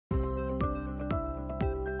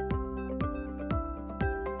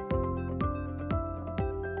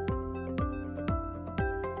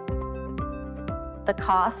the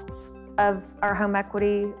costs of our home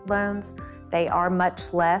equity loans. They are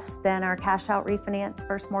much less than our cash out refinance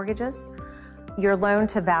first mortgages. Your loan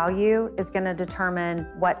to value is going to determine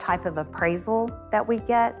what type of appraisal that we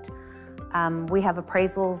get. We have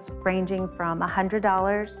appraisals ranging from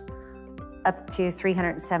 $100 up to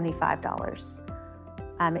 $375.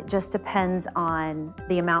 It just depends on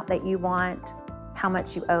the amount that you want, how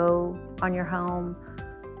much you owe on your home.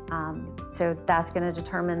 So that's going to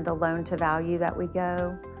determine the loan to value that we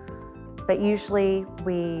go. But usually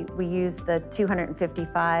we use the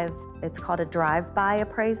 255, it's called a drive-by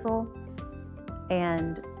appraisal.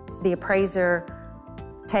 And the appraiser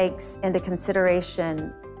takes into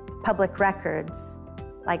consideration public records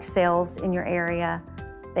like sales in your area.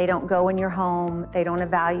 They don't go in your home, they don't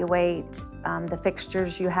evaluate the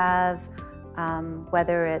fixtures you have,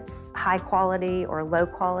 whether it's high quality or low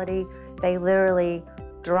quality. They literally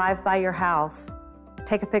drive by your house,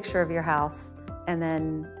 take a picture of your house, and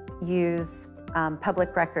then use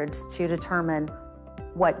public records to determine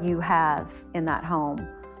what you have in that home,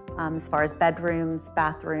 as far as bedrooms,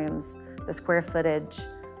 bathrooms, the square footage,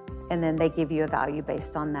 and then they give you a value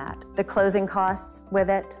based on that. The closing costs with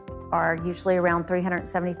it are usually around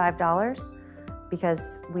 $375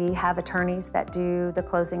 because we have attorneys that do the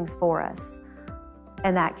closings for us.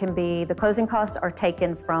 And that can be, the closing costs are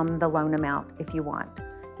taken from the loan amount if you want.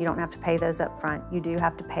 You don't have to pay those up front. You do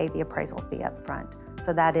have to pay the appraisal fee up front.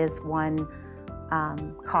 So that is one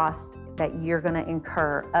cost that you're gonna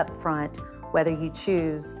incur up front, whether you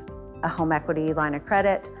choose a home equity line of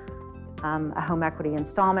credit, a home equity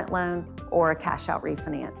installment loan, or a cash out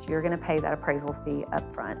refinance. You're gonna pay that appraisal fee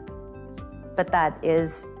up front. But that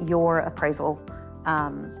is your appraisal.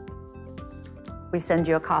 We send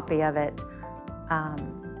you a copy of it,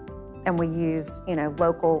 and we use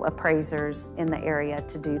local appraisers in the area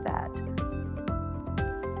to do that.